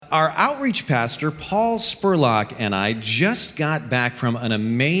our outreach pastor, Paul Spurlock, and I just got back from an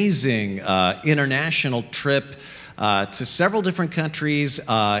amazing international trip to several different countries.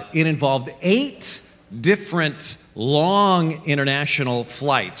 It involved 8 different long international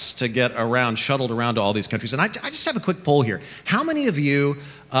flights to get around, shuttled around to all these countries. And I just have a quick poll here. How many of you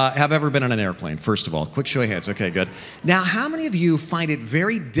have ever been on an airplane? First of all, quick show of hands. Okay, good. Now, how many of you find it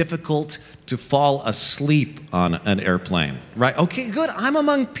very difficult to fall asleep on an airplane? Right? Okay, good. I'm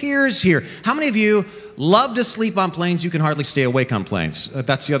among peers here. How many of you love to sleep on planes? You can hardly stay awake on planes.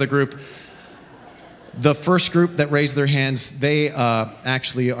 That's the other group. The first group that raised their hands, they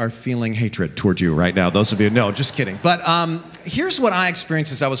actually are feeling hatred toward you right now. Those of you, no, just kidding. But here's what I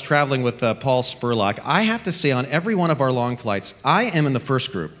experienced as I was traveling with Paul Spurlock. I have to say, on every one of our long flights, I am in the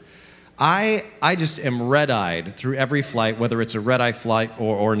first group. I just am red-eyed through every flight, whether it's a red-eye flight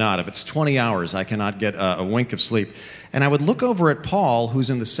or not. If it's 20 hours, I cannot get a wink of sleep. And I would look over at Paul, who's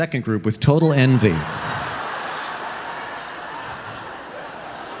in the second group, with total envy.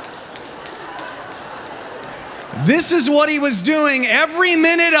 This is what he was doing every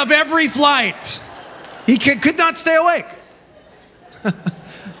minute of every flight. He could not stay awake.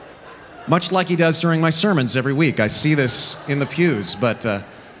 Much like he does during my sermons every week. I see this in the pews. But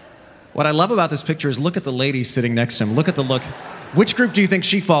what I love about this picture is look at the lady sitting next to him. Look at the look. Which group do you think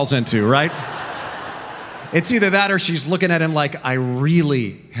she falls into, right? It's either that or she's looking at him like, I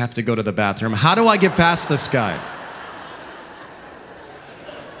really have to go to the bathroom. How do I get past this guy?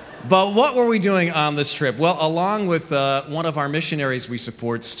 But what were we doing on this trip? Well, along with one of our missionaries we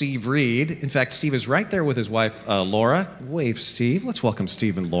support, Steve Reed. In fact, Steve is right there with his wife, Laura. Wave, Steve. Let's welcome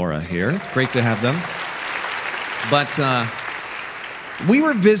Steve and Laura here. Great to have them. But we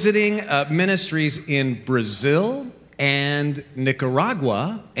were visiting ministries in Brazil and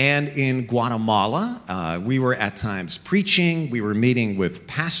Nicaragua and in Guatemala. We were at times preaching. We were meeting with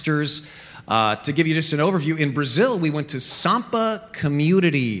pastors. To give you just an overview, in Brazil, we went to Sampa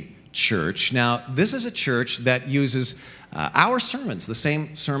Community Church. Now, this is a church that uses our sermons, the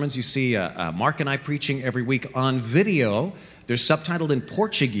same sermons you see Mark and I preaching every week on video. They're subtitled in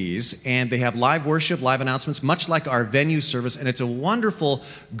Portuguese, and they have live worship, live announcements, much like our venue service, and it's a wonderful,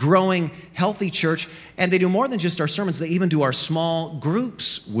 growing, healthy church. And they do more than just our sermons. They even do our small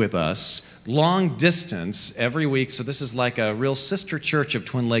groups with us, long distance, every week. So this is like a real sister church of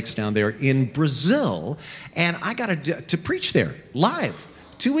Twin Lakes down there in Brazil. And I got to preach there live.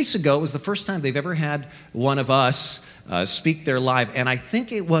 2 weeks ago, it was the first time they've ever had one of us speak there live. And I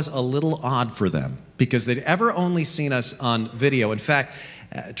think it was a little odd for them because they'd ever only seen us on video. In fact,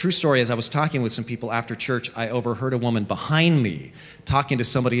 true story, as I was talking with some people after church, I overheard a woman behind me talking to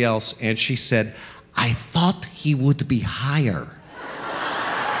somebody else, and she said, I thought he would be higher.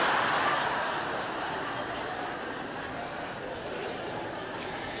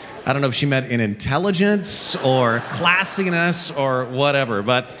 I don't know if she meant in intelligence or classiness or whatever,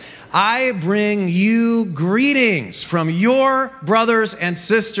 but I bring you greetings from your brothers and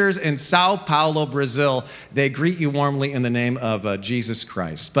sisters in Sao Paulo, Brazil. They greet you warmly in the name of Jesus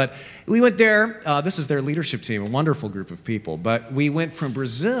Christ. But we went there. This is their leadership team, a wonderful group of people. But we went from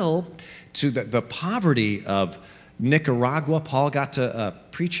Brazil to the poverty of Nicaragua. Paul got to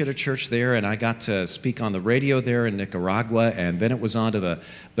preach at a church there, and I got to speak on the radio there in Nicaragua, and then it was on to the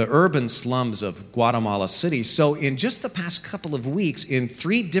urban slums of Guatemala City. So in just the past couple of weeks, in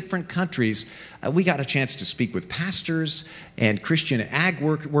 3 different countries, we got a chance to speak with pastors and Christian ag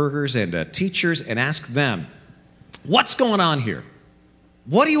workers and teachers and ask them, what's going on here?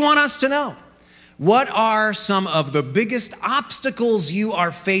 What do you want us to know? What are some of the biggest obstacles you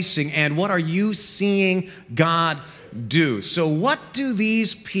are facing, and what are you seeing God do? So what do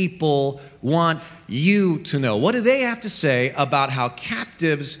these people want you to know? What do they have to say about how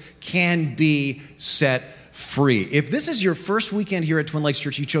captives can be set free? If this is your first weekend here at Twin Lakes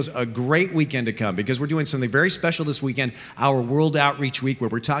Church, you chose a great weekend to come because we're doing something very special this weekend, our World Outreach Week, where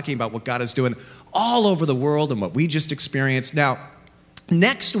we're talking about what God is doing all over the world and what we just experienced. Now,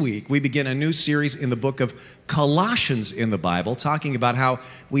 next week, we begin a new series in the book of Colossians in the Bible, talking about how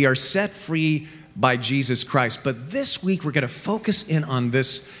we are set free by Jesus Christ. But this week, we're going to focus in on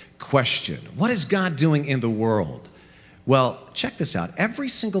this question. What is God doing in the world? Well, check this out. Every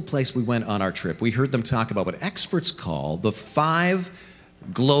single place we went on our trip, we heard them talk about what experts call the 5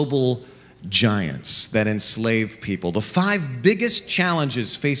 global giants that enslave people, the 5 biggest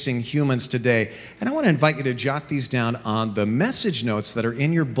challenges facing humans today. And I want to invite you to jot these down on the message notes that are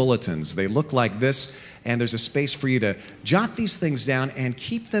in your bulletins. They look like this, and there's a space for you to jot these things down and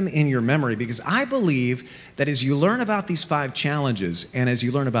keep them in your memory, because I believe that as you learn about these 5 challenges and as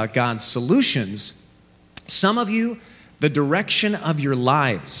you learn about God's solutions, some of you The direction of your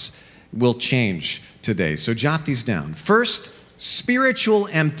lives will change today. So jot these down. First, spiritual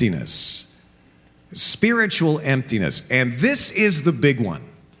emptiness. Spiritual emptiness. And this is the big one.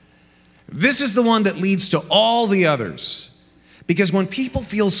 This is the one that leads to all the others. Because when people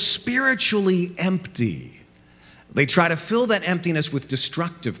feel spiritually empty, they try to fill that emptiness with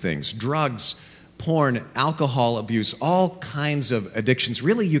destructive things, drugs, porn, alcohol abuse, all kinds of addictions.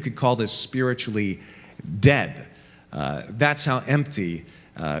 Really, you could call this spiritually dead. That's how empty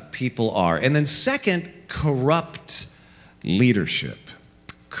people are. And then second, corrupt leadership.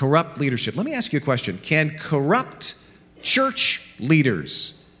 Corrupt leadership. Let me ask you a question. Can corrupt church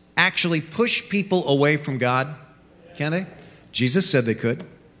leaders actually push people away from God? Can they? Jesus said they could.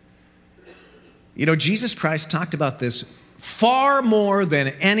 You know, Jesus Christ talked about this far more than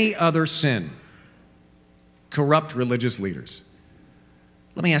any other sin. Corrupt religious leaders.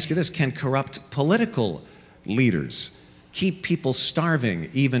 Let me ask you this. Can corrupt political leaders keep people starving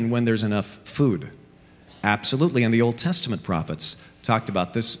even when there's enough food? Absolutely. And the Old Testament prophets talked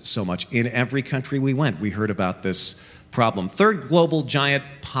about this so much. In every country we went, we heard about this problem. Third global giant,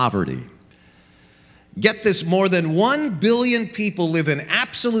 poverty. Get this, more than 1 billion people live in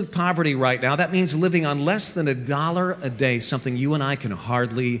absolute poverty right now. That means living on less than $1 a day, something you and I can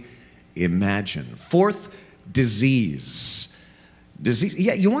hardly imagine. Fourth, disease.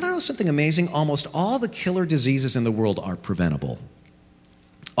 Yeah, you want to know something amazing? Almost all the killer diseases in the world are preventable.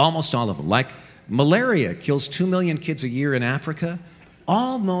 Almost all of them. Like malaria kills 2 million kids a year in Africa.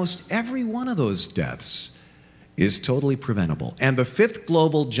 Almost every one of those deaths is totally preventable. And the fifth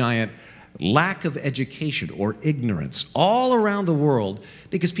global giant, lack of education or ignorance all around the world,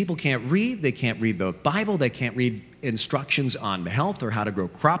 because people can't read, they can't read the Bible, they can't read instructions on health or how to grow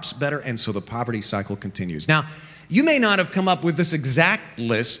crops better, and so the poverty cycle continues. Now, you may not have come up with this exact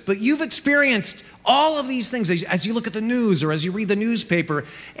list, but you've experienced all of these things as you look at the news or as you read the newspaper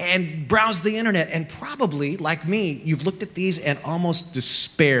and browse the internet, and probably, like me, you've looked at these and almost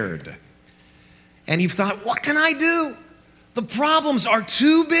despaired. And you've thought, what can I do? The problems are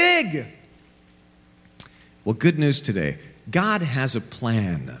too big. Well, good news today. God has a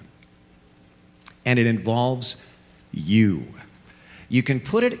plan, and it involves you. You can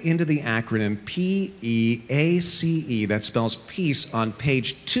put it into the acronym PEACE. That spells peace on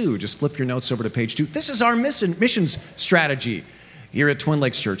page 2. Just flip your notes over to page 2. This is our missions strategy here at Twin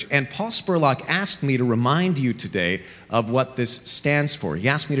Lakes Church. And Paul Spurlock asked me to remind you today of what this stands for. He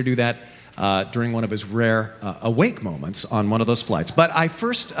asked me to do that during one of his rare awake moments on one of those flights. But I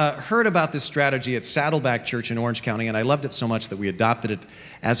first heard about this strategy at Saddleback Church in Orange County, and I loved it so much that we adopted it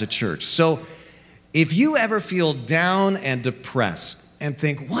as a church. So if you ever feel down and depressed and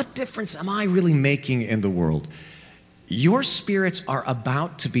think, what difference am I really making in the world? Your spirits are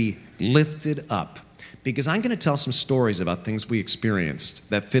about to be lifted up, because I'm going to tell some stories about things we experienced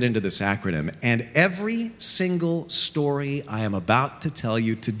that fit into this acronym. And every single story I am about to tell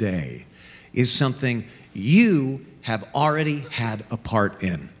you today is something you have already had a part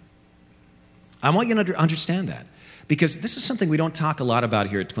in. I want you to understand that, because this is something we don't talk a lot about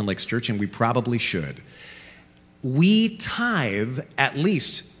here at Twin Lakes Church, and we probably should. We tithe at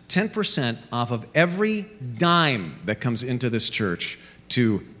least 10% off of every dime that comes into this church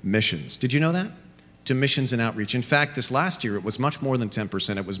to missions. Did you know that? To missions and outreach. In fact, this last year, it was much more than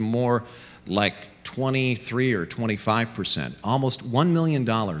 10%. It was more like 23 or 25%. Almost $1 million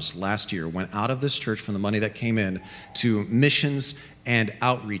last year went out of this church from the money that came in to missions and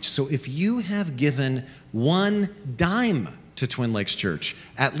outreach. So if you have given one dime to Twin Lakes Church,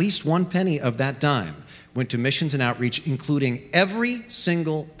 at least one penny of that dime went to missions and outreach, including every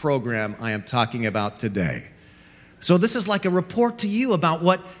single program I am talking about today. So this is like a report to you about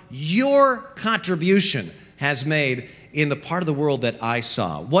what your contribution has made in the part of the world that I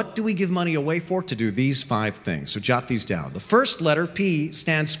saw. What do we give money away for? To do these 5 things. So jot these down. The first letter, P,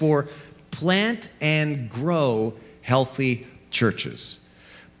 stands for plant and grow healthy churches.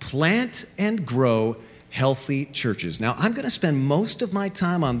 Plant and grow healthy churches. Now, I'm going to spend most of my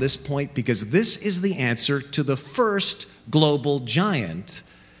time on this point because this is the answer to the first global giant,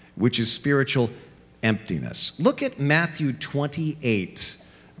 which is spiritual emptiness. Look at Matthew 28,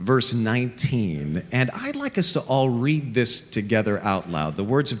 verse 19, and I'd like us to all read this together out loud, the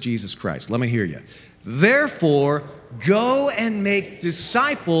words of Jesus Christ. Let me hear you. Therefore, go and make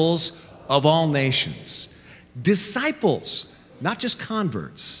disciples of all nations. Disciples, not just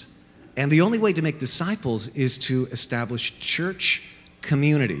converts. And the only way to make disciples is to establish church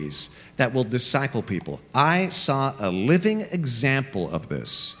communities that will disciple people. I saw a living example of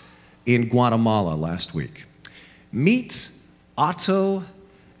this in Guatemala last week. Meet Otto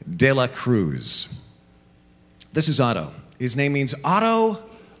de la Cruz. This is Otto. His name means Otto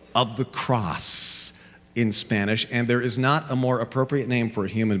of the Cross in Spanish, and there is not a more appropriate name for a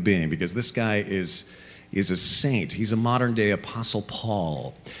human being because this guy is a saint. He's a modern-day Apostle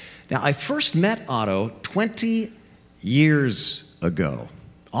Paul. Now, I first met Otto 20 years ago,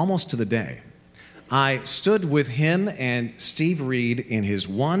 almost to the day. I stood with him and Steve Reed in his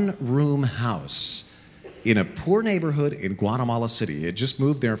one-room house in a poor neighborhood in Guatemala City. He had just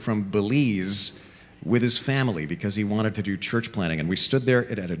moved there from Belize with his family because he wanted to do church planting. And we stood there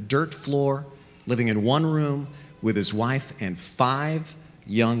at a dirt floor, living in one room with his wife and 5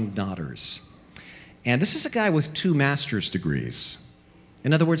 young daughters. And this is a guy with 2 master's degrees.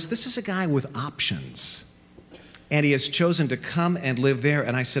 In other words, this is a guy with options. And he has chosen to come and live there.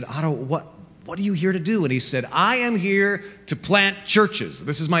 And I said, Otto, what are you here to do? And he said, I am here to plant churches.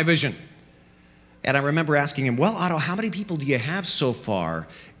 This is my vision. And I remember asking him, well, Otto, how many people do you have so far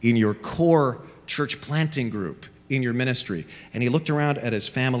in your core church planting group in your ministry? And he looked around at his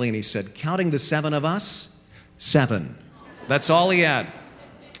family and he said, counting the 7 of us, 7. That's all he had.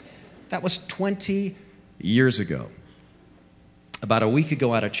 That was 20 years ago. About a week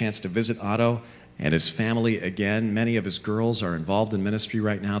ago, I had a chance to visit Otto and his family again. Many of his girls are involved in ministry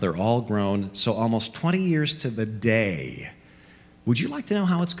right now. They're all grown. So almost 20 years to the day. Would you like to know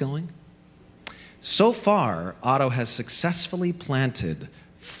how it's going? So far, Otto has successfully planted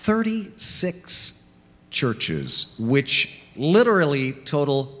 36 churches, which literally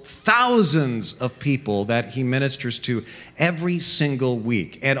total thousands of people that he ministers to every single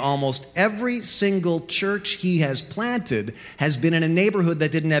week. And almost every single church he has planted has been in a neighborhood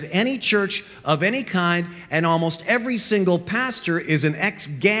that didn't have any church of any kind, and almost every single pastor is an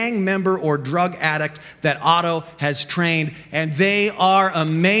ex-gang member or drug addict that Otto has trained, and they are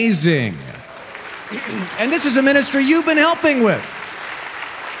amazing. And this is a ministry you've been helping with.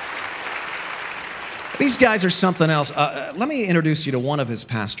 These guys are something else. Let me introduce you to one of his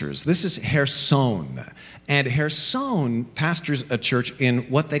pastors. This is Gerson. And Gerson pastors a church in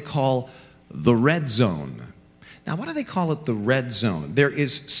what they call the red zone. Now, why do they call it the red zone? There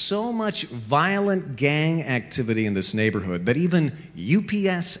is so much violent gang activity in this neighborhood that even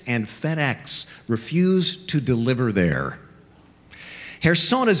UPS and FedEx refuse to deliver there.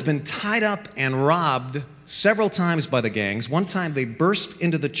 Gerson has been tied up and robbed several times by the gangs. One time they burst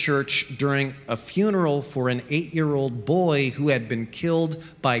into the church during a funeral for an 8-year-old boy who had been killed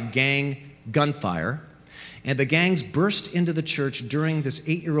by gang gunfire. And the gangs burst into the church during this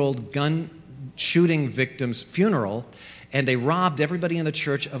 8-year-old gun shooting victim's funeral, and they robbed everybody in the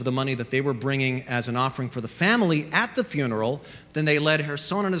church of the money that they were bringing as an offering for the family at the funeral. Then they led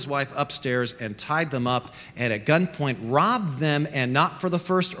Gerson and his wife upstairs and tied them up and at gunpoint robbed them, and not for the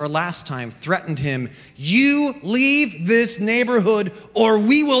first or last time threatened him, "You leave this neighborhood or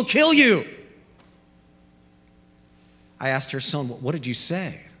we will kill you." I asked Gerson, "What did you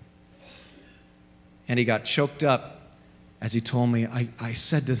say?" And he got choked up as he told me, I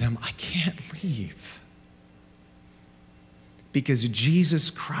said to them, "I can't leave. Because Jesus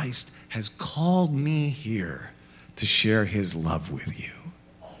Christ has called me here to share his love with you."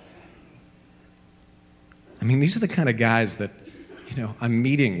 I mean, these are the kind of guys that, I'm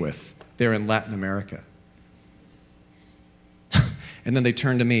meeting with there in Latin America. And then they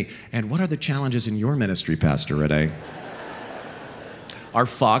turn to me, "And what are the challenges in your ministry, Pastor Rene?" Our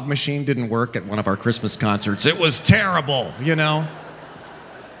fog machine didn't work at one of our Christmas concerts. It was terrible,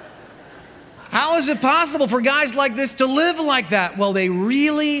 How is it possible for guys like this to live like that? Well, they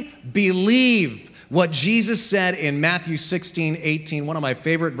really believe what Jesus said in Matthew 16:18, one of my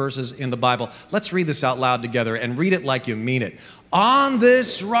favorite verses in the Bible. Let's read this out loud together and read it like you mean it. "On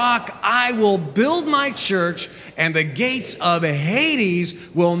this rock I will build my church, and the gates of Hades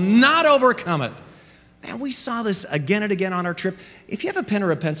will not overcome it." And we saw this again and again on our trip. If you have a pen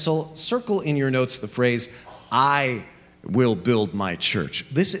or a pencil, circle in your notes the phrase, "I will build my church."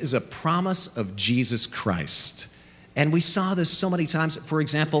 This is a promise of Jesus Christ. And we saw this so many times, for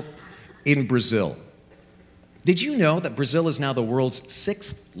example, in Brazil. Did you know that Brazil is now the world's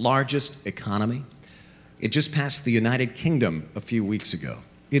 6th largest economy? It just passed the United Kingdom a few weeks ago.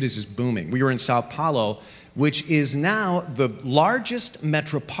 It is just booming. We were in Sao Paulo, which is now the largest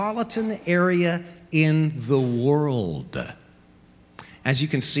metropolitan area in the world. As you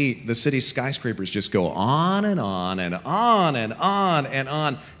can see, the city's skyscrapers just go on and on and on and on and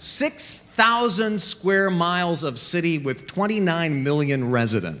on. 6,000 square miles of city with 29 million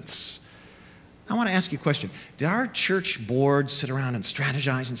residents. I want to ask you a question. Did our church board sit around and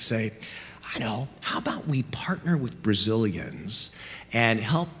strategize and say, I know, how about we partner with Brazilians and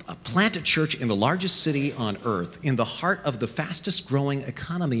help plant a church in the largest city on earth, in the heart of the fastest growing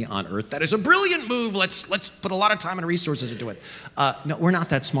economy on earth? That is a brilliant move. Let's put a lot of time and resources into it. No, we're not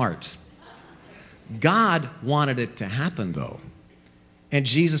that smart. God wanted it to happen, though. And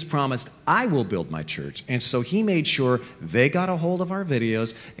Jesus promised, I will build my church. And so he made sure they got a hold of our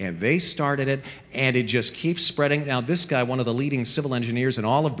videos and they started it, and it just keeps spreading. Now, this guy, one of the leading civil engineers in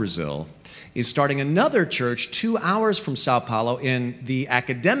all of Brazil, is starting another church 2 hours from Sao Paulo in the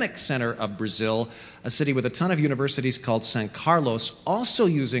academic center of Brazil, a city with a ton of universities called São Carlos, also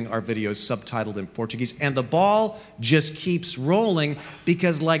using our videos subtitled in Portuguese. And the ball just keeps rolling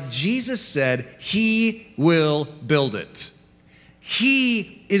because, like Jesus said, he will build it.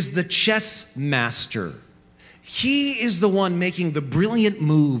 He is the chess master. He is the one making the brilliant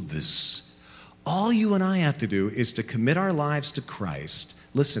moves. All you and I have to do is to commit our lives to Christ,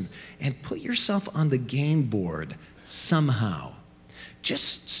 listen, and put yourself on the game board somehow.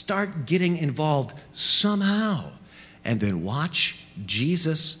 Just start getting involved somehow, and then watch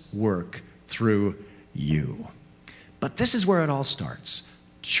Jesus work through you. But this is where it all starts.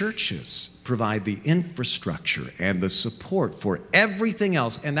 Churches provide the infrastructure and the support for everything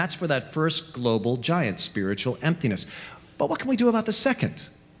else, and that's for that first global giant, spiritual emptiness. But what can we do about the second?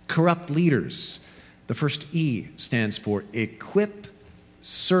 Corrupt leaders. The first E stands for equip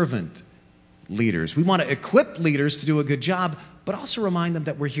servant leaders. We want to equip leaders to do a good job, but also remind them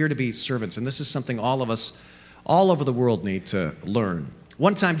that we're here to be servants, and this is something all of us all over the world need to learn.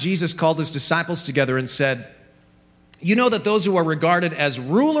 One time, Jesus called his disciples together and said, you know that those who are regarded as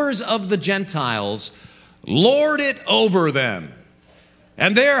rulers of the Gentiles lord it over them,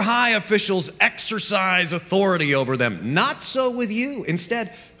 and their high officials exercise authority over them. Not so with you.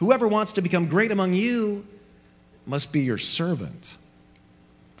 Instead, whoever wants to become great among you must be your servant.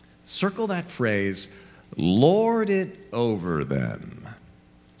 Circle that phrase, lord it over them.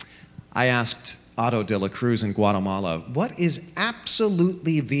 I asked Otto de la Cruz in Guatemala, what is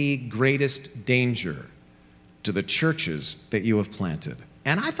absolutely the greatest danger to the churches that you have planted?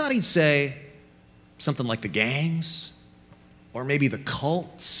 And I thought he'd say something like the gangs or maybe the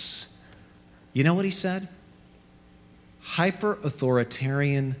cults. You know what he said?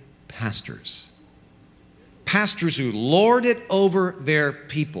 Hyper-authoritarian pastors. Pastors who lord it over their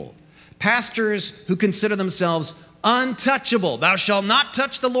people. Pastors who consider themselves untouchable. Thou shalt not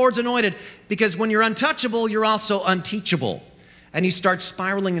touch the Lord's anointed, because when you're untouchable, you're also unteachable. And you start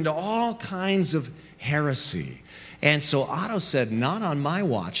spiraling into all kinds of heresy. And so Otto said, not on my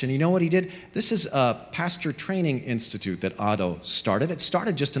watch. And you know what he did? This is a pastor training institute that Otto started. It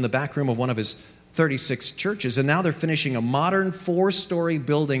started just in the back room of one of his 36 churches, and now they're finishing a modern 4-story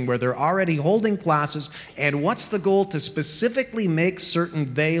building where they're already holding classes. And what's the goal? To specifically make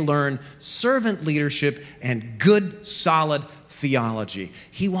certain they learn servant leadership and good, solid theology.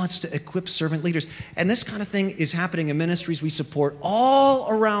 He wants to equip servant leaders. And this kind of thing is happening in ministries we support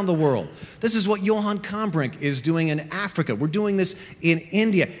all around the world. This is what Johan Combrink is doing in Africa. We're doing this in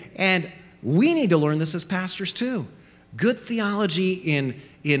India. And we need to learn this as pastors too. Good theology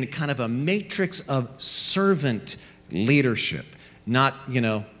in kind of a matrix of servant leadership, not,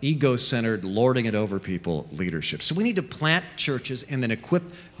 ego-centered, lording it over people leadership. So we need to plant churches and then equip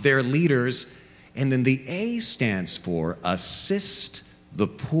their leaders. And then the A stands for assist the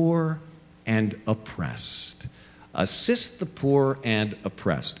poor and oppressed. Assist the poor and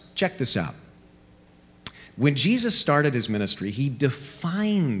oppressed. Check this out. When Jesus started his ministry, he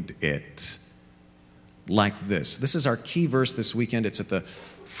defined it like this. This is our key verse this weekend. It's at the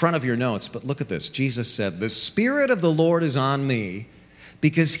front of your notes, but look at this. Jesus said, "The Spirit of the Lord is on me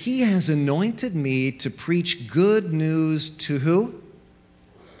because he has anointed me to preach good news to who?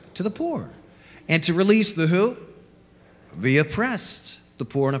 To the poor. And to release the who? The oppressed, the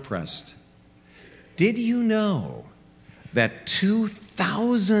poor and oppressed." Did you know that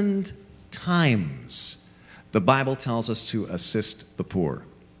 2,000 times the Bible tells us to assist the poor?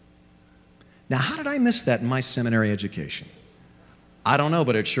 Now, how did I miss that in my seminary education? I don't know,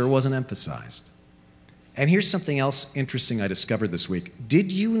 but it sure wasn't emphasized. And here's something else interesting I discovered this week.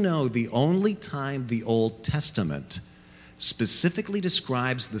 Did you know the only time the Old Testament specifically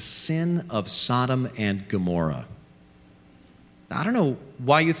describes the sin of Sodom and Gomorrah? Now, I don't know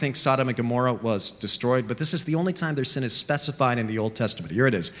why you think Sodom and Gomorrah was destroyed, but this is the only time their sin is specified in the Old Testament. Here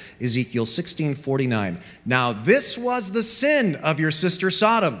it is, Ezekiel 16:49. "Now this was the sin of your sister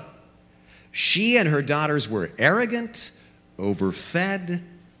Sodom. She and her daughters were arrogant, overfed,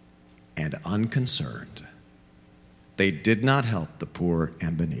 and unconcerned. They did not help the poor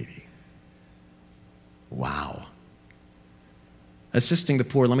and the needy." Wow. assisting the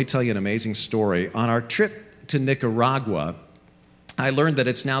poor. Let me tell you an amazing story. On our trip to Nicaragua, I learned that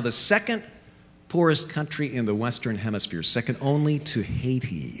it's now the second poorest country in the Western Hemisphere, second only to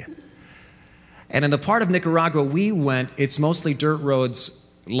Haiti. And in the part of Nicaragua we went, it's mostly dirt roads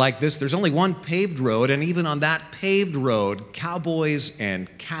like this. There's only one paved road, and even on that paved road, cowboys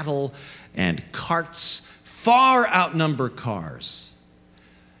and cattle and carts far outnumber cars.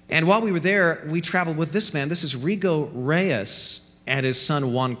 And while we were there, we traveled with this man. This is Rigo Reyes and his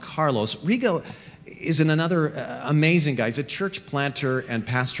son Juan Carlos. Rigo is another amazing guy. He's a church planter and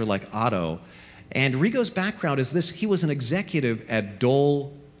pastor like Otto. And Rigo's background is this. He was an executive at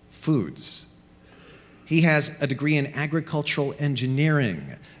Dole Foods. He has a degree in agricultural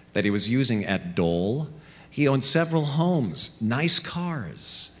engineering that he was using at Dole. He owned several homes, nice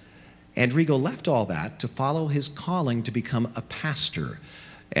cars. And Rigo left all that to follow his calling to become a pastor.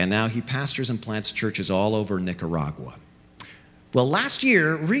 And now he pastors and plants churches all over Nicaragua. Well, last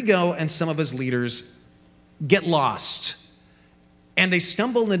year, Rigo and some of his leaders get lost. And they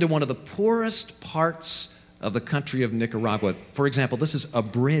stumbled into one of the poorest parts of the country of Nicaragua. For example, this is a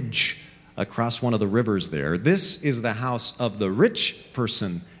bridge across one of the rivers there. This is the house of the rich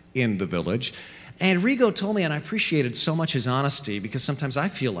person in the village. And Rigo told me, and I appreciated so much his honesty, because sometimes I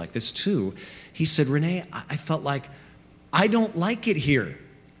feel like this too. He said, Rene, I felt like I don't like it here.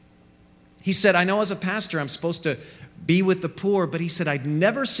 He said, I know as a pastor I'm supposed to be with the poor, but he said, I'd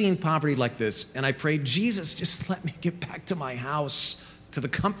never seen poverty like this. And I prayed, Jesus, just let me get back to my house, to the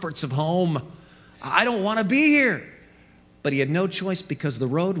comforts of home. I don't want to be here. But he had no choice because the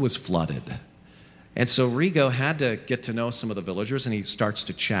road was flooded. And so Rigo had to get to know some of the villagers, and he starts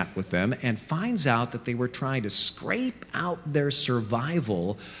to chat with them and finds out that they were trying to scrape out their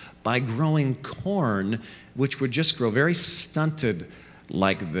survival by growing corn, which would just grow very stunted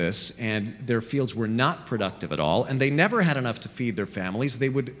like this, and their fields were not productive at all, and they never had enough to feed their families.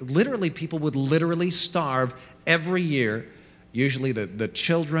 People would literally starve every year, usually the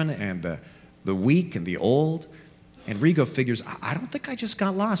children and the weak and the old. And Rigo figures, I don't think I just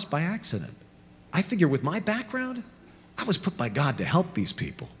got lost by accident. I figure with my background, I was put by God to help these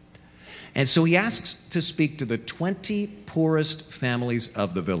people. And so he asks to speak to the 20 poorest families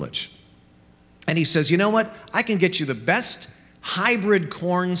of the village. And he says, you know what? I can get you the best hybrid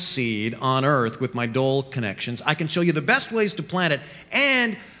corn seed on earth with my Dole connections. I can show you the best ways to plant it,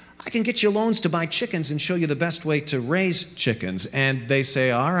 and I can get you loans to buy chickens and show you the best way to raise chickens. And they say,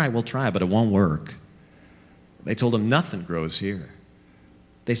 all right, we'll try, but it won't work. They told him nothing grows here.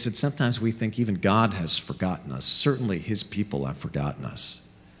 They said, sometimes we think even God has forgotten us. Certainly his people have forgotten us.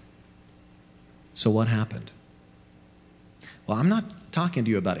 So what happened? Well, I'm not talking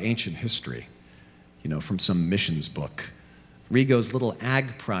to you about ancient history, from some missions book. Rigo's little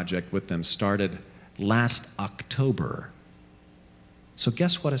ag project with them started last October. So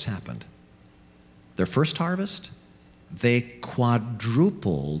guess what has happened? Their first harvest, they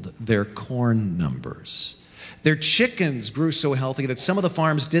quadrupled their corn numbers. Their chickens grew so healthy that some of the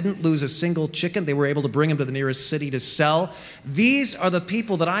farms didn't lose a single chicken. They were able to bring them to the nearest city to sell. These are the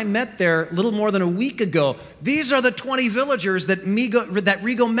people that I met there a little more than a week ago. These are the 20 villagers that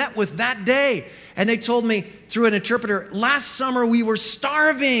Rigo met with that day. And they told me through an interpreter, last summer we were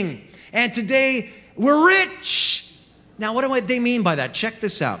starving, and today we're rich. Now, what do they mean by that? Check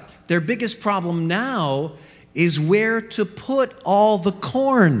this out. Their biggest problem now is where to put all the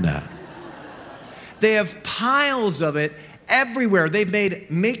corn. They have piles of it everywhere. They've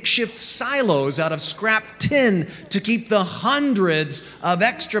made makeshift silos out of scrap tin to keep the hundreds of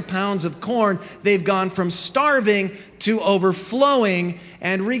extra pounds of corn. They've gone from starving to overflowing.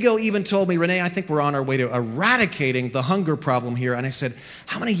 And Rigo even told me, Rene, I think we're on our way to eradicating the hunger problem here. And I said,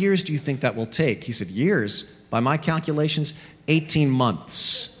 how many years do you think that will take? He said, years. By my calculations, 18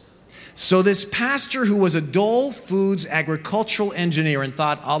 months. So this pastor who was a Dole Foods agricultural engineer and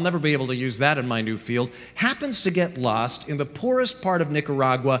thought, I'll never be able to use that in my new field, happens to get lost in the poorest part of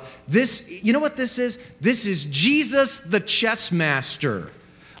Nicaragua. You know what this is? This is Jesus the chess master,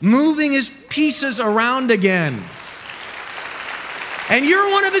 moving his pieces around again. And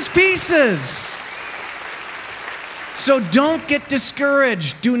you're one of his pieces. So don't get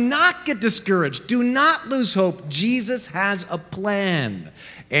discouraged. Do not get discouraged. Do not lose hope. Jesus has a plan.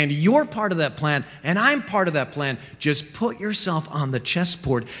 And you're part of that plan, and I'm part of that plan. Just put yourself on the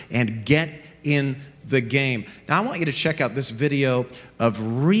chessboard and get in the game. Now, I want you to check out this video of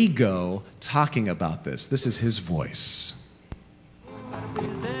Rigo talking about this. This is his voice.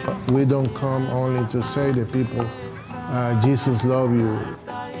 We don't come only to say to people, Jesus love you.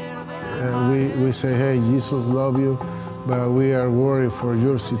 We say, hey, Jesus love you, but we are worried for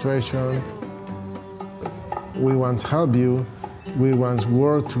your situation. We want to help you, we once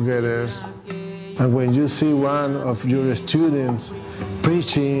worked together. And when you see one of your students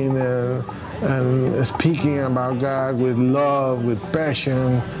preaching and speaking about God with love, with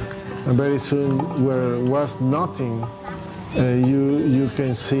passion, and very soon where was nothing, you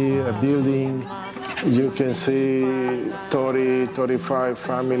can see a building, you can see 30, 35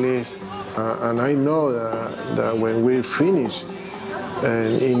 families. And I know that when we finish,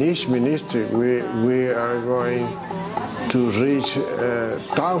 in each ministry, we are going to reach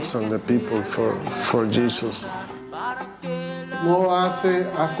thousands of people for Jesus. No hace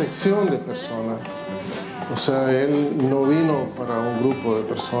acepción de personas. O sea, Él no vino para un grupo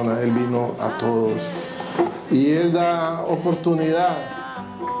de personas, Él vino a todos. Y Él da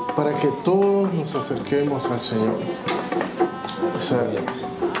oportunidad para que todos nos acerquemos al Señor. O sea,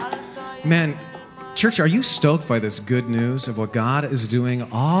 Man, church, are you stoked by this good news of what God is doing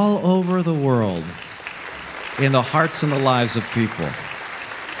all over the world in the hearts and the lives of people?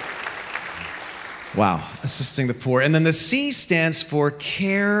 Wow, assisting the poor. And then the C stands for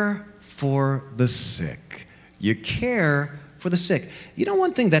care for the sick. You care for the sick. You know,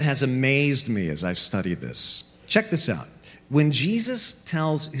 one thing that has amazed me as I've studied this, check this out. When Jesus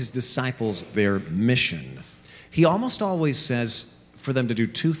tells his disciples their mission, he almost always says for them to do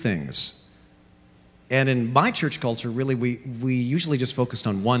two things. And in my church culture, really, we usually just focused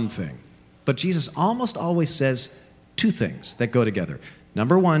on one thing. But Jesus almost always says two things that go together.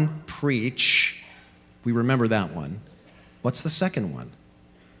 Number one, preach. We remember that one. What's the second one?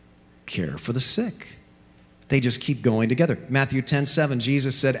 Care for the sick. They just keep going together. Matthew 10:7,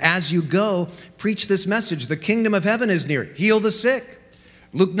 Jesus said, as you go, preach this message. The kingdom of heaven is near. Heal the sick.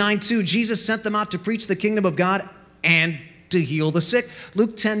 Luke 9:2, Jesus sent them out to preach the kingdom of God and to heal the sick.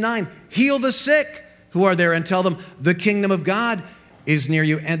 Luke 10:9, heal the sick who are there and tell them the kingdom of God is near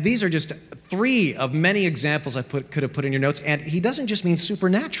you. And these are just three of many examples I could have put in your notes. And he doesn't just mean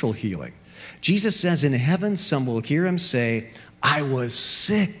supernatural healing. Jesus says in heaven, some will hear him say, I was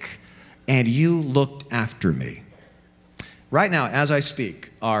sick and you looked after me. Right now, as I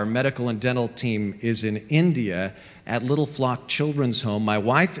speak, our medical and dental team is in India at Little Flock Children's Home. My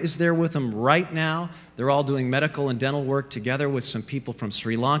wife is there with them right now. They're all doing medical and dental work together with some people from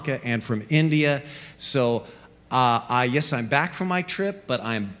Sri Lanka and from India. So, yes, I'm back from my trip, but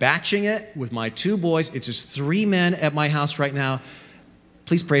I'm batching it with my two boys. It's just 3 men at my house right now.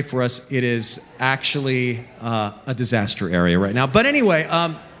 Please pray for us. It is actually a disaster area right now. But anyway,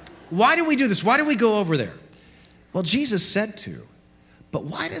 why do we do this? Why do we go over there? Well, Jesus said to. But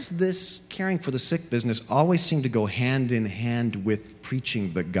why does this caring for the sick business always seem to go hand in hand with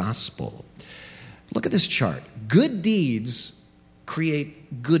preaching the gospel? Look at this chart. Good deeds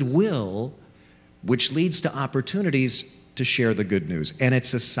create goodwill, which leads to opportunities to share the good news. And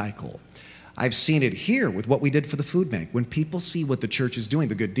it's a cycle. I've seen it here with what we did for the food bank. When people see what the church is doing,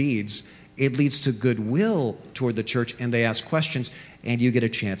 the good deeds, it leads to goodwill toward the church, and they ask questions, and you get a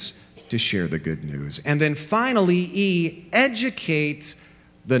chance to share the good news. And then finally, E, educate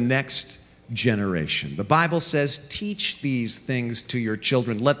the next generation. The Bible says, teach these things to your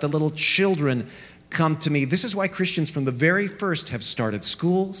children. Let the little children come to me. This is why Christians from the very first have started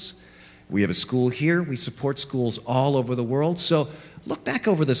schools. We have a school here. We support schools all over the world. So look back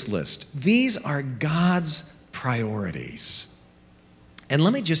over this list. These are God's priorities. And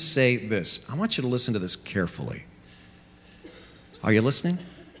let me just say this. I want you to listen to this carefully. Are you listening?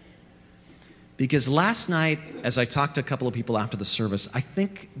 Because last night, as I talked to a couple of people after the service, I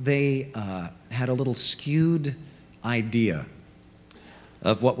think they had a little skewed idea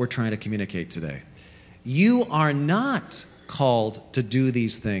of what we're trying to communicate today. You are not called to do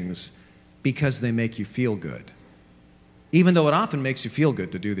these things because they make you feel good, even though it often makes you feel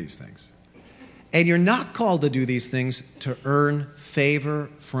good to do these things. And you're not called to do these things to earn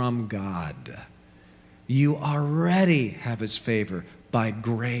favor from God. You already have his favor by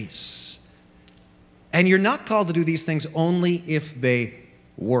grace. And you're not called to do these things only if they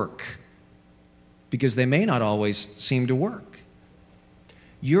work, because they may not always seem to work.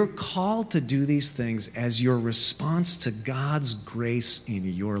 You're called to do these things as your response to God's grace in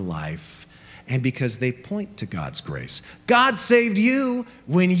your life, and because they point to God's grace. God saved you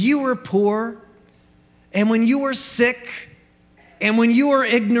when you were poor, and when you were sick, and when you were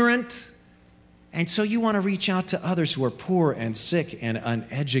ignorant. And so you want to reach out to others who are poor and sick and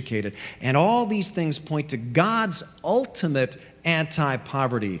uneducated. And all these things point to God's ultimate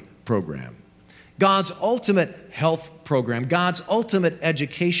anti-poverty program, God's ultimate health program, God's ultimate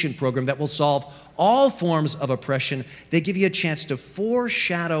education program that will solve all forms of oppression. They give you a chance to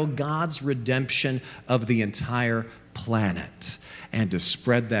foreshadow God's redemption of the entire planet and to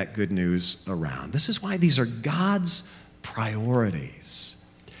spread that good news around. This is why these are God's priorities.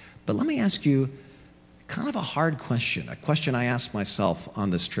 But let me ask you kind of a hard question, a question I asked myself on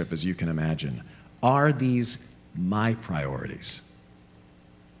this trip, as you can imagine. Are these my priorities?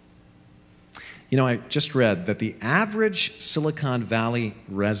 You know, I just read that the average Silicon Valley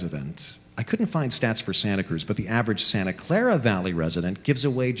resident, I couldn't find stats for Santa Cruz, but the average Santa Clara Valley resident gives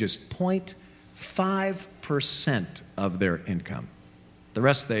away just 0.5% of their income. The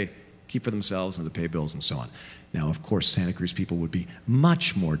rest they keep for themselves and to pay bills and so on. Now, of course, Santa Cruz people would be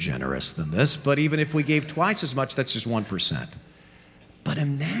much more generous than this, but even if we gave twice as much, that's just 1%. But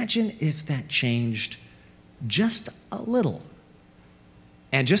imagine if that changed just a little,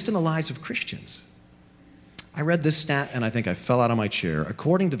 and just in the lives of Christians. I read this stat and I think I fell out of my chair.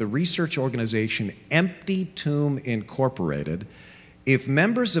 According to the research organization Empty Tomb Incorporated, if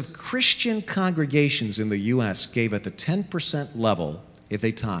members of Christian congregations in the U.S. gave at the 10% level, if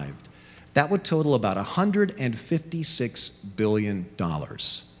they tithed, that would total about $156 billion.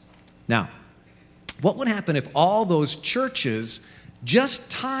 Now, what would happen if all those churches just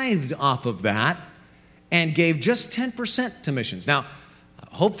tithed off of that and gave just 10% to missions? Now,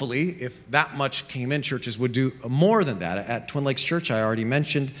 hopefully, if that much came in, churches would do more than that. At Twin Lakes Church, I already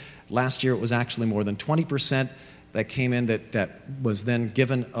mentioned, last year it was actually more than 20% that came in that was then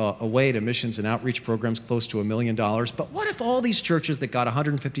given away to missions and outreach programs, close to $1 million. But what if all these churches that got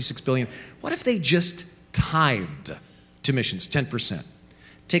 $156 billion, what if they just tithed to missions, 10%?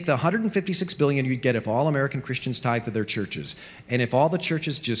 Take the $156 billion you'd get if all American Christians tithed to their churches, and if all the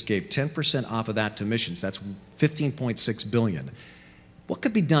churches just gave 10% off of that to missions, that's $15.6 billion. What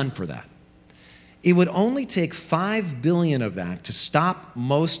could be done for that? It would only take $5 billion of that to stop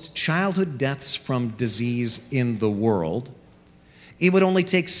most childhood deaths from disease in the world. It would only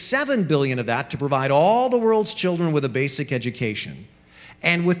take $7 billion of that to provide all the world's children with a basic education.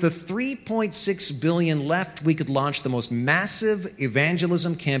 And with the $3.6 billion left, we could launch the most massive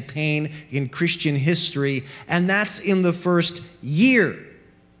evangelism campaign in Christian history, and that's in the first year.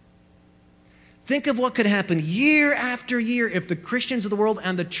 Think of what could happen year after year if the Christians of the world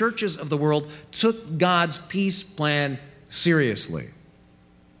and the churches of the world took God's peace plan seriously.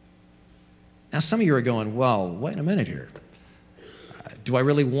 Now, some of you are going, well, wait a minute here. Do I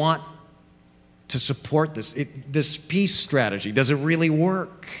really want to support this peace strategy? Does it really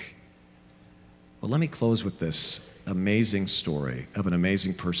work? Well, let me close with this amazing story of an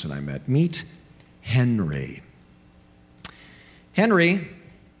amazing person I met. Meet Henry. Henry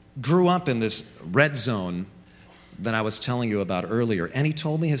grew up in this red zone that I was telling you about earlier, and he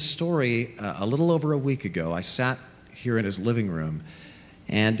told me his story a little over a week ago. I sat here in his living room,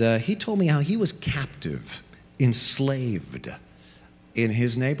 and he told me how he was captive, enslaved in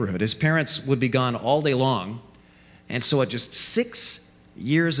his neighborhood. His parents would be gone all day long, and so at just 6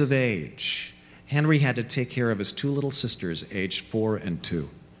 years of age, Henry had to take care of his two little sisters, aged 4 and 2.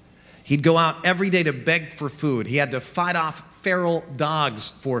 He'd go out every day to beg for food. He had to fight off feral dogs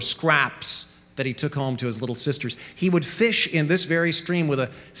for scraps that he took home to his little sisters. He would fish in this very stream with a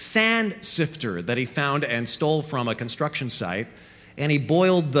sand sifter that he found and stole from a construction site, and he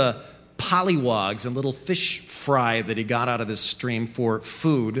boiled the pollywogs and little fish fry that he got out of this stream for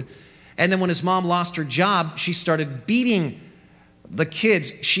food. And then when his mom lost her job, she started beating the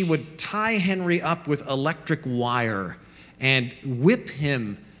kids. She would tie Henry up with electric wire and whip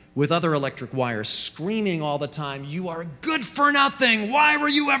him with other electric wires, screaming all the time, "You are good for nothing! Why were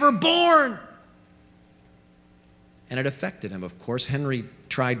you ever born?" And it affected him, of course. Henry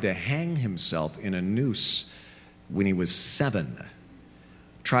tried to hang himself in a noose when he was 7,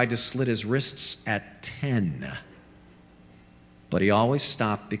 tried to slit his wrists at 10. But he always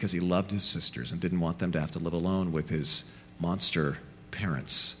stopped because he loved his sisters and didn't want them to have to live alone with his monster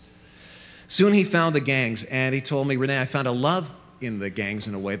parents. Soon he found the gangs, and he told me, "Renee, I found a love in the gangs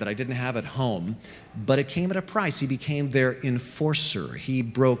in a way that I didn't have at home, but it came at a price." He became their enforcer. He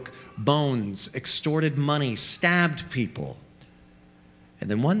broke bones, extorted money, stabbed people.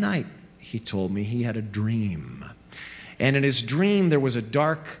 And then one night, he told me he had a dream. And in his dream, there was a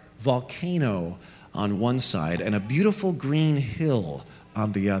dark volcano on one side and a beautiful green hill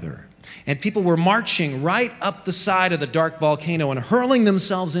on the other. And people were marching right up the side of the dark volcano and hurling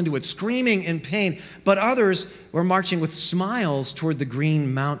themselves into it, screaming in pain. But others were marching with smiles toward the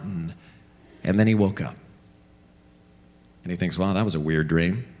green mountain. And then he woke up. And he thinks, wow, that was a weird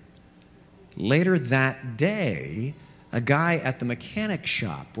dream. Later that day, a guy at the mechanic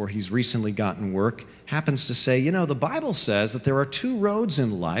shop where he's recently gotten work happens to say, you know, the Bible says that there are 2 roads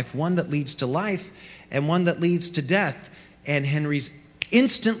in life, one that leads to life and one that leads to death. And Henry's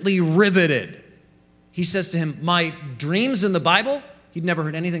instantly riveted. He says to him, "My dream's in the Bible?" He'd never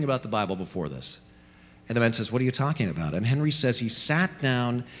heard anything about the Bible before this. And the man says, what are you talking about? And Henry says he sat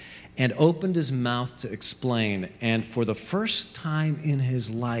down and opened his mouth to explain. And for the first time in his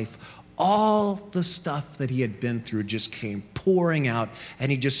life, all the stuff that he had been through just came pouring out,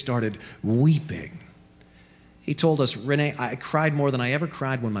 and he just started weeping. He told us, Rene, I cried more than I ever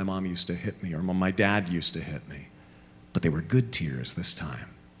cried when my mom used to hit me or when my dad used to hit me. But they were good tears this time.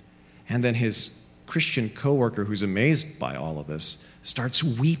 And then his Christian coworker, who's amazed by all of this, starts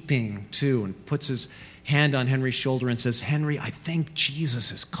weeping too and puts his hand on Henry's shoulder and says, Henry, I think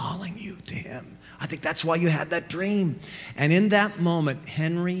Jesus is calling you to him. I think that's why you had that dream. And in that moment,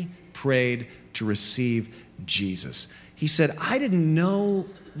 Henry prayed to receive Jesus. He said, I didn't know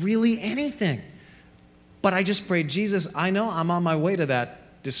really anything, but I just prayed, Jesus, I know I'm on my way to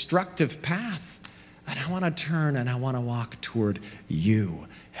that destructive path, and I want to turn and I want to walk toward you.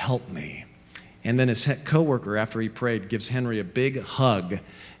 Help me. And then his coworker, after he prayed, gives Henry a big hug.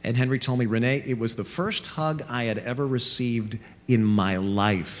 And Henry told me, Rene, it was the first hug I had ever received in my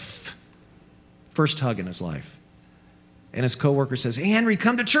life. First hug in his life. And his coworker says, hey, Henry,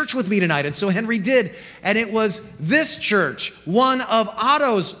 come to church with me tonight. And so Henry did. And it was this church, one of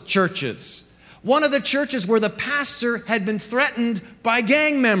Otto's churches. One of the churches where the pastor had been threatened by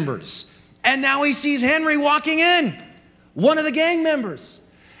gang members. And now he sees Henry walking in, one of the gang members.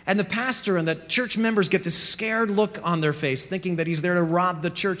 And the pastor and the church members get this scared look on their face, thinking that he's there to rob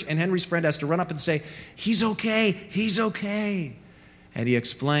the church. And Henry's friend has to run up and say, he's okay, he's okay. And he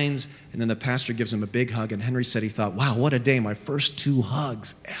explains, and then the pastor gives him a big hug. And Henry said he thought, wow, what a day, my first 2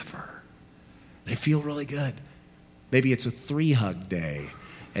 hugs ever. They feel really good. Maybe it's a 3-hug day.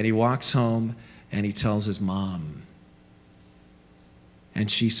 And he walks home and he tells his mom. And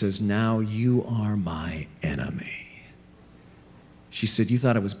she says, now you are my enemy. She said, you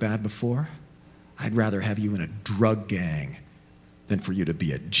thought it was bad before? I'd rather have you in a drug gang than for you to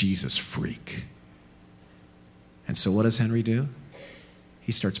be a Jesus freak. And so what does Henry do?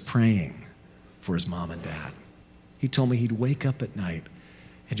 He starts praying for his mom and dad. He told me he'd wake up at night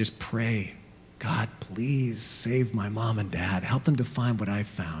and just pray, God, please save my mom and dad. Help them to find what I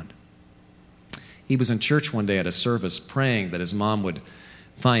found. He was in church one day at a service praying that his mom would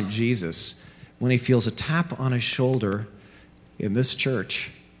find Jesus when he feels a tap on his shoulder in this church,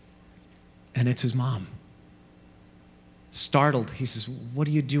 and it's his mom. Startled, he says, what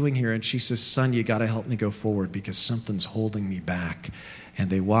are you doing here? And she says, son, you got to help me go forward because something's holding me back. And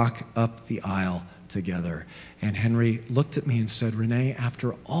they walk up the aisle together. And Henry looked at me and said, Rene,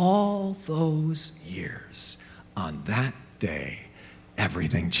 after all those years, on that day,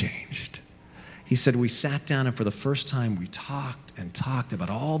 everything changed. He said, we sat down and for the first time we talked and talked about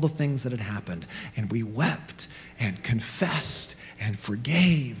all the things that had happened. And we wept and confessed and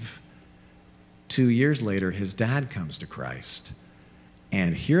forgave. 2 years later, his dad comes to Christ.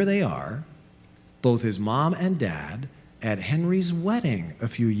 And here they are, both his mom and dad, at Henry's wedding a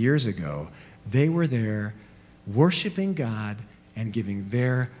few years ago. They were there worshiping God and giving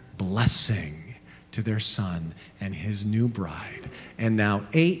their blessing to their son and his new bride. And now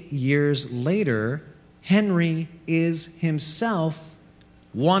 8 years later, Henry is himself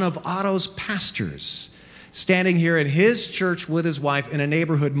one of Otto's pastors, standing here in his church with his wife in a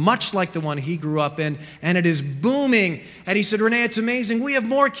neighborhood much like the one he grew up in, and it is booming. And he said, Rene, it's amazing. We have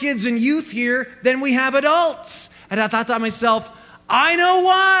more kids and youth here than we have adults. And I thought to myself, I know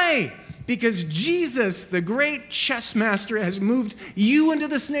why. Because Jesus, the great chess master, has moved you into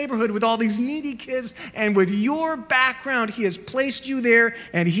this neighborhood with all these needy kids, and with your background, he has placed you there,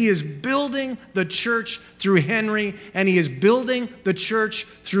 and he is building the church through Henry, and he is building the church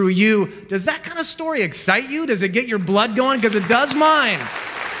through you. Does that kind of story excite you? Does it get your blood going? Because it does mine.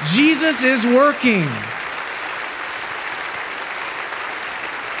 Jesus is working.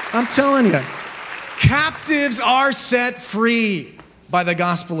 I'm telling you, captives are set free by the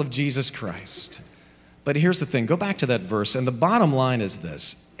gospel of Jesus Christ. But here's the thing. Go back to that verse, and the bottom line is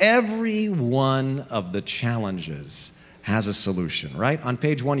this. Every one of the challenges has a solution, right? On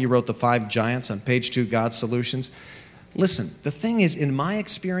page 1, you wrote the 5 giants. On page 2, God's solutions. Listen, the thing is, in my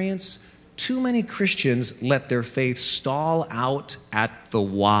experience, too many Christians let their faith stall out at the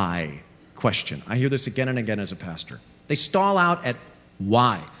why question. I hear this again and again as a pastor. They stall out at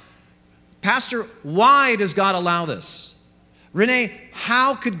why. Pastor, why does God allow this? Rene,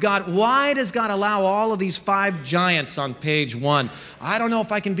 why does God allow all of these 5 giants on page 1? I don't know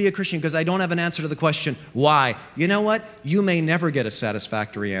if I can be a Christian because I don't have an answer to the question, why? You know what? You may never get a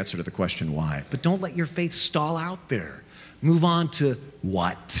satisfactory answer to the question, why? But don't let your faith stall out there. Move on to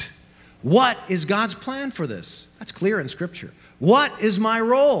what? What is God's plan for this? That's clear in Scripture. What is my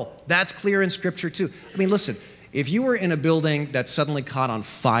role? That's clear in Scripture too. I mean, listen, if you were in a building that suddenly caught on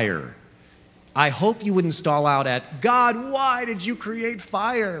fire, I hope you wouldn't stall out at, God, why did you create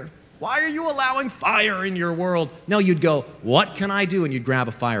fire? Why are you allowing fire in your world? No, you'd go, what can I do? And you'd grab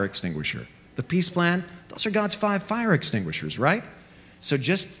a fire extinguisher. The peace plan, those are God's 5 fire extinguishers, right? So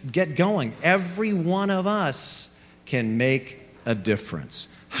just get going. Every one of us can make a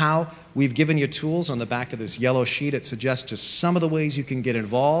difference. How? We've given you tools on the back of this yellow sheet. It suggests just some of the ways you can get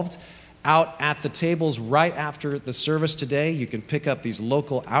involved. Out at the tables right after the service today, you can pick up these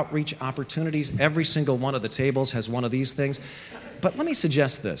local outreach opportunities. Every single one of the tables has one of these things. But let me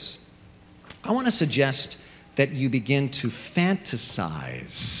suggest this. I want to suggest that you begin to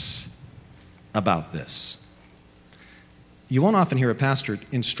fantasize about this. You won't often hear a pastor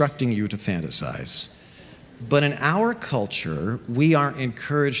instructing you to fantasize. But in our culture, we are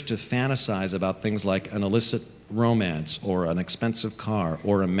encouraged to fantasize about things like an illicit romance or an expensive car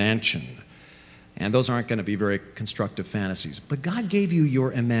or a mansion. And those aren't going to be very constructive fantasies. But God gave you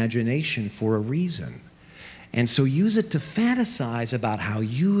your imagination for a reason. And so use it to fantasize about how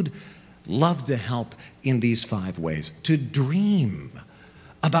you'd love to help in these 5 ways. To dream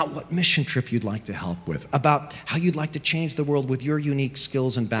about what mission trip you'd like to help with, about how you'd like to change the world with your unique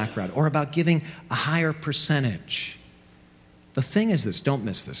skills and background, or about giving a higher percentage. The thing is this, don't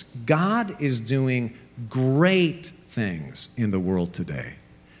miss this. God is doing great things in the world today.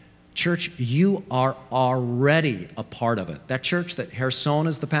 Church, you are already a part of it. That church that Gerson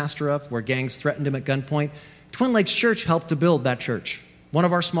is the pastor of, where gangs threatened him at gunpoint, Twin Lakes Church helped to build that church. One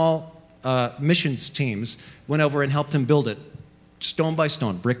of our small missions teams went over and helped him build it, stone by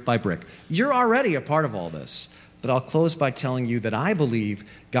stone, brick by brick. You're already a part of all this. But I'll close by telling you that I believe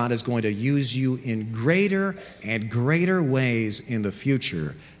God is going to use you in greater and greater ways in the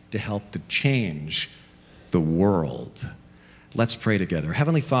future to help to change the world. Let's pray together.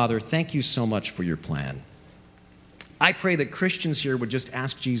 Heavenly Father, thank you so much for your plan. I pray that Christians here would just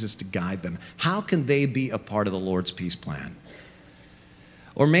ask Jesus to guide them. How can they be a part of the Lord's peace plan?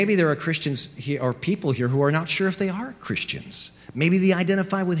 Or maybe there are Christians here or people here who are not sure if they are Christians. Maybe they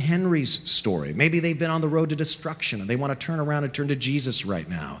identify with Henry's story. Maybe they've been on the road to destruction and they want to turn around and turn to Jesus right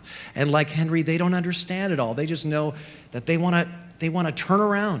now. And like Henry, they don't understand it all. They just know that they want to turn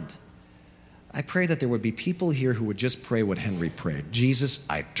around. I pray that there would be people here who would just pray what Henry prayed. Jesus,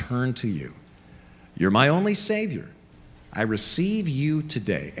 I turn to you. You're my only Savior. I receive you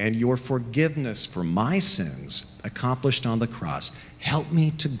today and your forgiveness for my sins accomplished on the cross. Help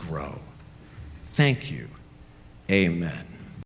me to grow. Thank you. Amen.